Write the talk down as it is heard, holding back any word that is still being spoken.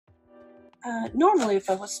Normally, if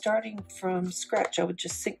I was starting from scratch, I would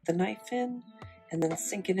just sink the knife in and then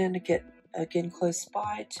sink it in to get again close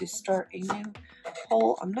by to start a new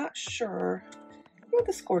hole. I'm not sure. Yeah,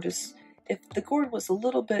 this gourd is, if the gourd was a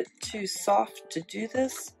little bit too soft to do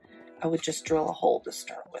this, I would just drill a hole to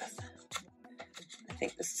start with. I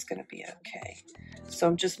think this is going to be okay. So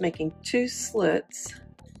I'm just making 2 slits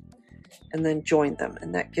and then join them,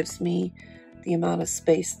 and that gives me the amount of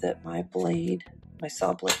space that my blade, my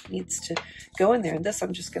saw blade, needs to go in there. And this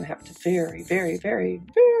I'm just going to have to very, very, very,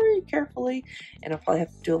 very carefully, and I'll probably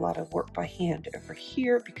have to do a lot of work by hand over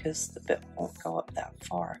here because the bit won't go up that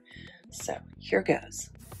far. So here goes.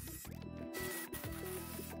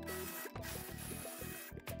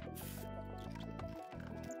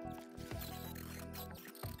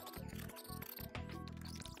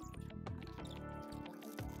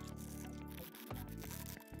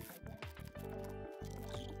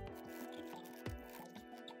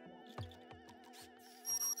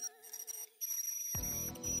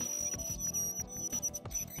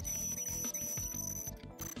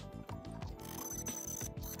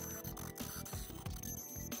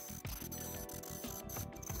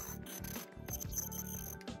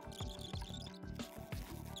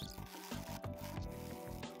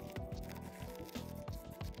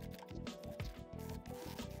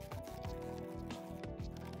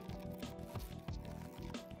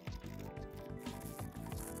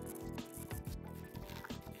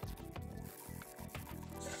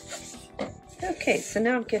 Okay, so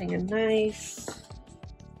now I'm getting a nice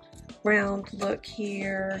round look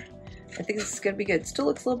here. I think this is going to be good. Still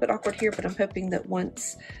looks a little bit awkward here, but I'm hoping that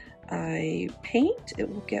once I paint, it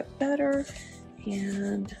will get better.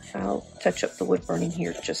 And I'll touch up the wood burning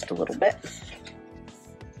here just a little bit.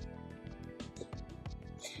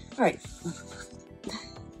 All right.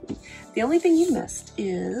 The only thing you missed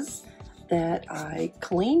is that I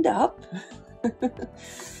cleaned up.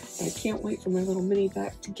 I can't wait for my little mini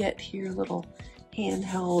vac to get here, little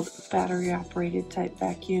handheld battery operated type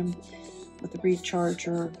vacuum with a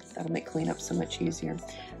recharger. That'll make cleanup so much easier.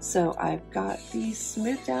 So I've got these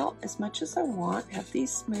smoothed out as much as I want, have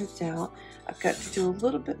these smoothed out. I've got to do a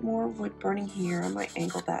little bit more wood burning here. I might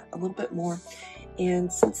angle that a little bit more.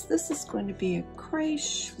 And since this is going to be a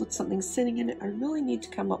creche with something sitting in it, I really need to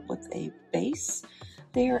come up with a base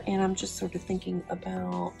there. And I'm just sort of thinking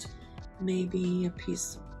about maybe a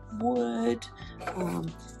piece of wood.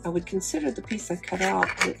 I would consider the piece I cut out,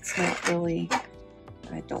 but it's not really,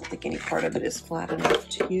 I don't think any part of it is flat enough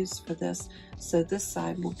to use for this. So this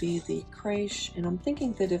side will be the creche. And I'm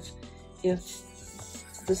thinking that if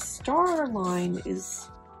the star line is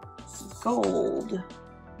gold,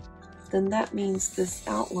 then that means this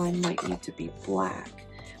outline might need to be black.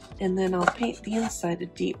 And then I'll paint the inside a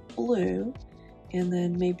deep blue, and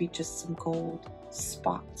then maybe just some gold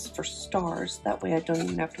spots for stars. That way I don't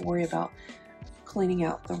even have to worry about cleaning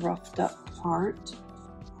out the roughed up part.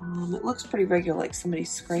 It looks pretty regular, like somebody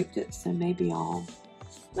scraped it, so maybe I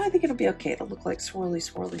think it'll be okay. It'll look like swirly,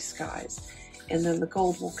 swirly skies. And then the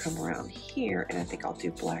gold will come around here, and I think I'll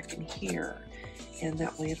do black in here. And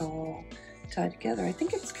that way it'll all tie together. I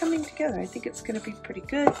think it's coming together. I think it's going to be pretty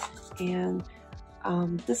good. And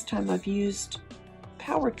this time I've used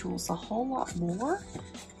power tools a whole lot more,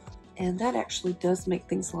 and that actually does make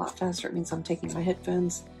things a lot faster. It means I'm taking my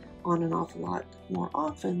headphones on and off a lot more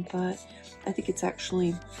often, but I think it's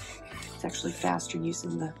actually faster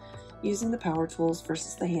using the power tools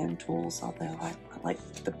versus the hand tools, although I like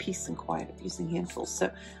the peace and quiet of using hand tools. So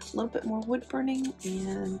a little bit more wood burning,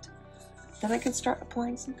 and then I can start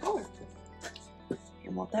applying some color.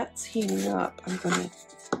 And while that's heating up, I'm going to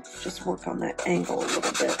just work on that angle a little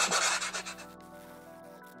bit.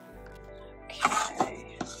 Okay.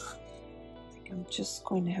 I think I'm just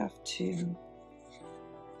going to have to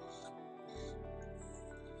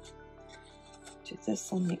do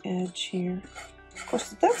this on the edge here. Of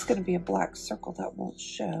course, if that's going to be a black circle, that won't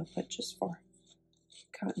show, but just for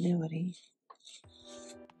continuity.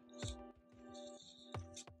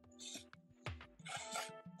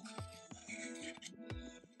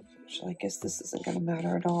 I guess this isn't going to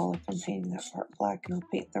matter at all if I'm painting that part black, and I'll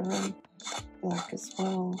paint the rim black as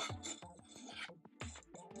well.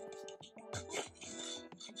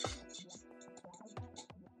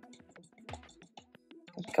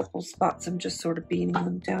 A couple spots I'm just sort of beating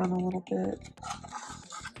them down a little bit.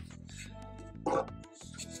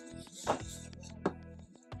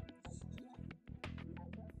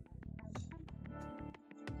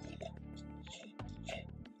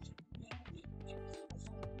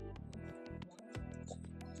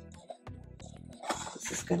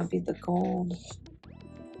 This is going to be the gold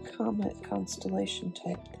comet constellation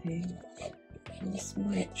type thing. And this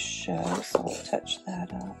might show, so I'll touch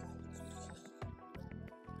that up.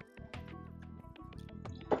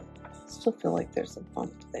 Still feel like there's a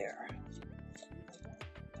bump there.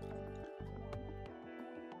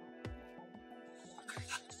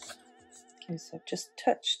 Okay, so I've just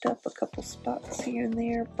touched up a couple spots here and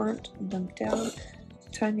there, burnt them down a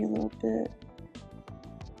tiny little bit.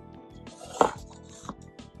 I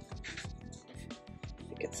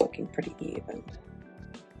think it's looking pretty even.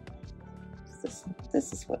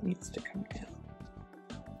 This is what needs to come down.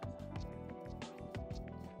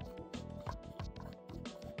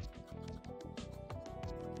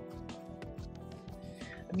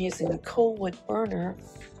 I'm using a coal wood burner.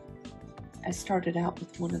 I started out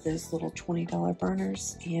with one of those little $20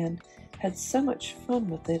 burners and had so much fun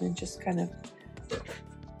with it, and just kind of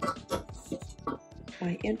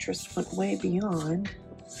my interest went way beyond,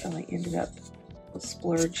 so I ended up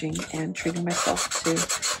splurging and treating myself to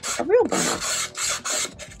a real burner.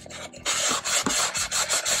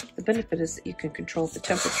 The benefit is that you can control the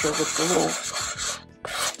temperature with the little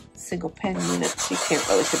single pan units. You can't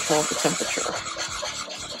really control the temperature.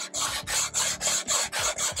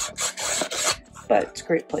 But it's a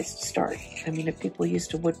great place to start. I mean, if people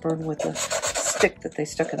used a wood burn with a stick that they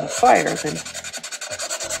stuck in the fire, then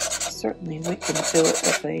certainly we can do it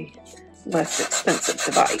with a less expensive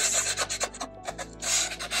device.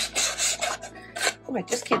 Oh, I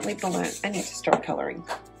just can't leave it alone. I need to start coloring.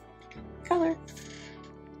 Color.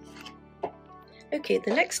 Okay,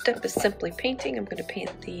 the next step is simply painting. I'm going to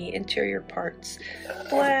paint the interior parts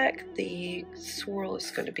black. The swirl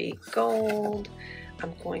is going to be gold.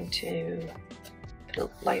 I'm going to put a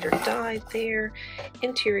lighter dye there.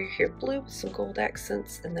 Interior here blue with some gold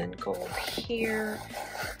accents, and then gold here.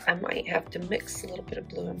 I might have to mix a little bit of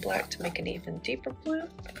blue and black to make an even deeper blue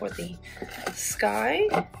for the sky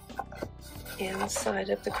inside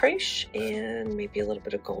of the creche, and maybe a little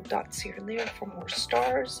bit of gold dots here and there for more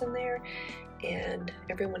stars in there. And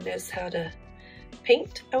everyone knows how to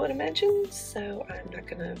paint, I would imagine, so I'm not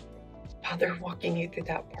gonna bother walking you through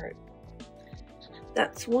that part.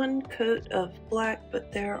 That's one coat of black,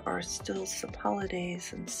 but there are still some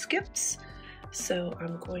holidays and skips, so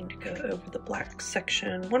I'm going to go over the black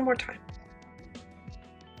section one more time.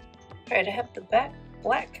 Alright, I have the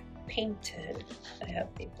black painted. I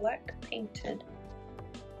have the black painted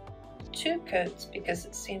 2 coats because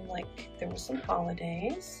it seemed like there were some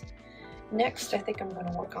holidays. Next, I think I'm going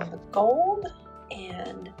to work on the gold,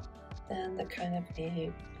 and then the kind of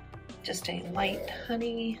just a light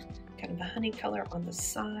honey, kind of a honey color on the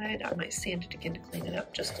side. I might sand it again to clean it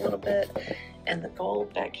up just a little bit, and the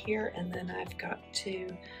gold back here, and then I've got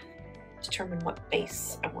to determine what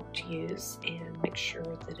base I want to use and make sure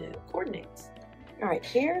that it coordinates. All right,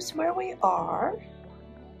 here's where we are,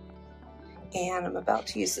 and I'm about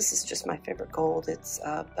to use, this is just my favorite gold. It's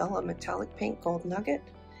Bella Metallic Paint Gold Nugget.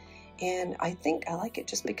 And I think I like it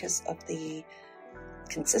just because of the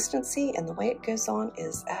consistency, and the way it goes on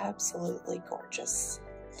is absolutely gorgeous.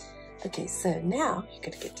 Okay, so now you're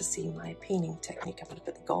going to get to see my painting technique. I'm going to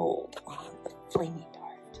put the gold on the flamey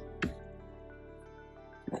part.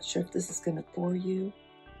 Not sure if this is going to bore you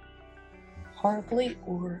horribly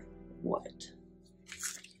or what.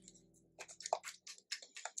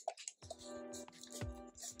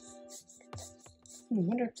 I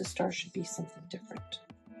wonder if the star should be something different.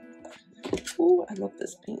 Oh, I love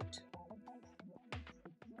this paint.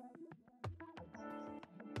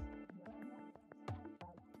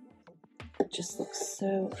 It just looks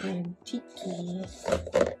so antique-y. Look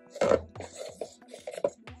at that.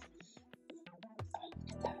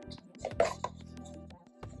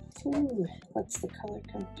 Ooh, lets the color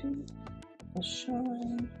come through. The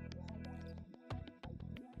shine.